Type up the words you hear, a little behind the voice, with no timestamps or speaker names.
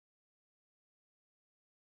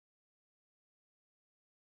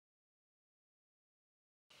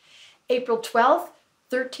April 12th,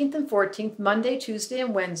 13th and 14th, Monday, Tuesday,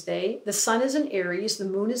 and Wednesday. The sun is in Aries, the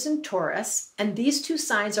moon is in Taurus, and these two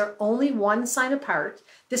signs are only one sign apart.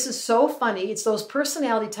 This is so funny. It's those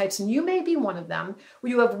personality types, and you may be one of them,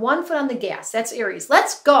 where you have one foot on the gas. That's Aries.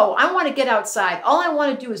 Let's go. I want to get outside. All I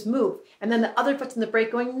want to do is move. And then the other foot's on the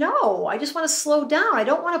brake going, no, I just want to slow down. I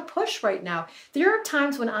don't want to push right now. There are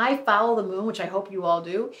times when I follow the moon, which I hope you all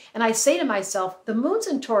do, and I say to myself, the moon's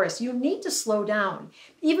in Taurus. You need to slow down,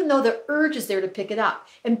 even though the urge is there to pick it up.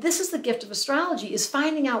 And this is the gift of astrology, is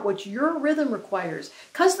finding out what your rhythm requires.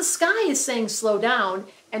 Because the sky is saying slow down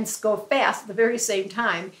and go fast at the very same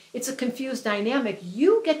time. It's a confused dynamic.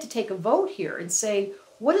 You get to take a vote here and say,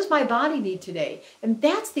 what does my body need today? And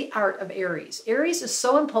that's the art of Aries. Aries is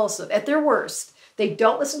so impulsive at their worst. They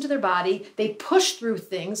don't listen to their body. They push through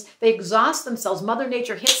things. They exhaust themselves. Mother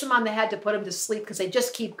Nature hits them on the head to put them to sleep because they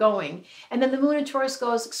just keep going. And then the moon in Taurus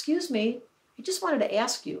goes, excuse me, I just wanted to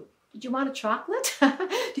ask you, did you want a chocolate?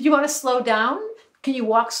 Did you want to slow down? Can you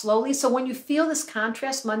walk slowly? So when you feel this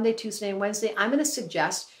contrast Monday, Tuesday, and Wednesday, I'm going to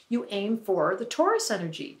suggest you aim for the Taurus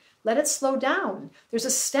energy. Let it slow down. There's a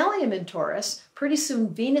stellium in Taurus. Pretty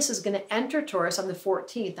soon Venus is going to enter Taurus on the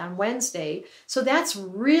 14th, on Wednesday. So that's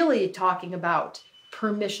really talking about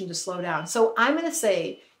permission to slow down. So I'm going to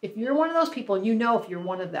say, if you're one of those people, and you know if you're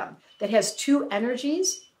one of them, that has two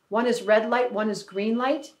energies, one is red light, one is green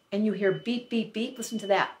light, and you hear beep, beep, beep, listen to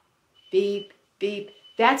that. Beep, beep.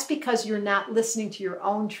 That's because you're not listening to your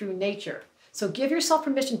own true nature. So give yourself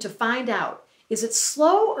permission to find out, is it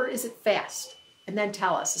slow or is it fast? And then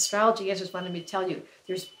tell us. Astrology Answers wanted me to tell you,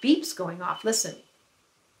 there's beeps going off. Listen.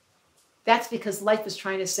 That's because life is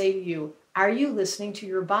trying to say to you, are you listening to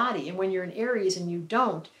your body? And when you're in Aries and you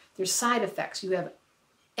don't, there's side effects. You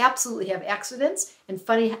absolutely have accidents and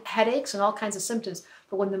funny headaches and all kinds of symptoms.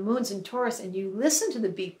 But when the moon's in Taurus and you listen to the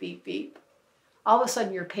beep, beep, beep, all of a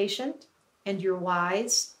sudden you're patient and you're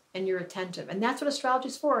wise and you're attentive. And that's what astrology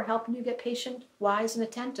is for, helping you get patient, wise, and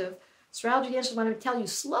attentive. Astrology Answers wanted to tell you,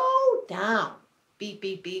 slow down. Beep,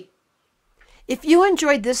 beep, beep. If you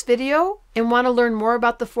enjoyed this video and want to learn more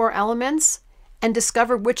about the 4 elements and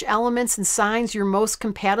discover which elements and signs you're most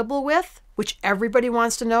compatible with, which everybody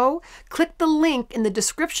wants to know, click the link in the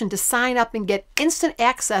description to sign up and get instant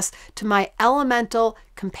access to my Elemental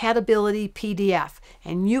Compatibility PDF.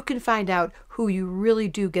 And you can find out who you really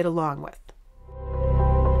do get along with.